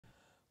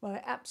Well,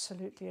 they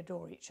absolutely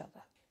adore each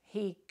other.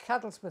 He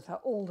cuddles with her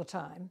all the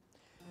time,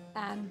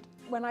 and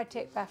when I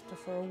take Bafta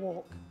for a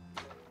walk,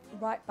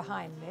 right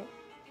behind me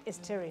is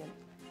Tyrion.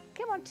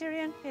 Come on,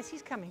 Tyrion. Yes,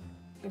 he's coming.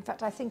 In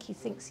fact, I think he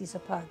thinks he's a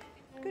pug.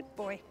 Good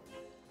boy.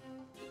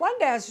 One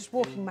day I was just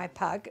walking my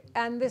pug,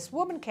 and this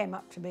woman came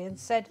up to me and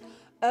said,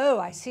 "Oh,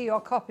 I see you're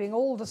copying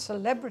all the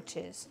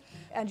celebrities,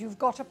 and you've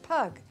got a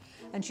pug."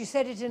 And she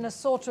said it in a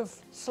sort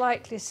of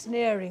slightly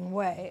sneering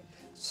way.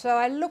 So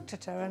I looked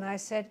at her and I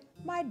said,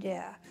 "My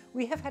dear,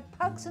 we have had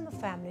pugs in the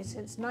family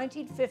since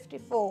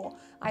 1954.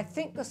 I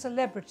think the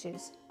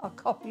celebrities are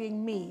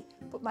copying me."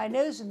 Put my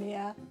nose in the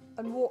air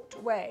and walked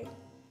away.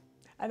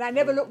 And I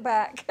never looked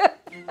back.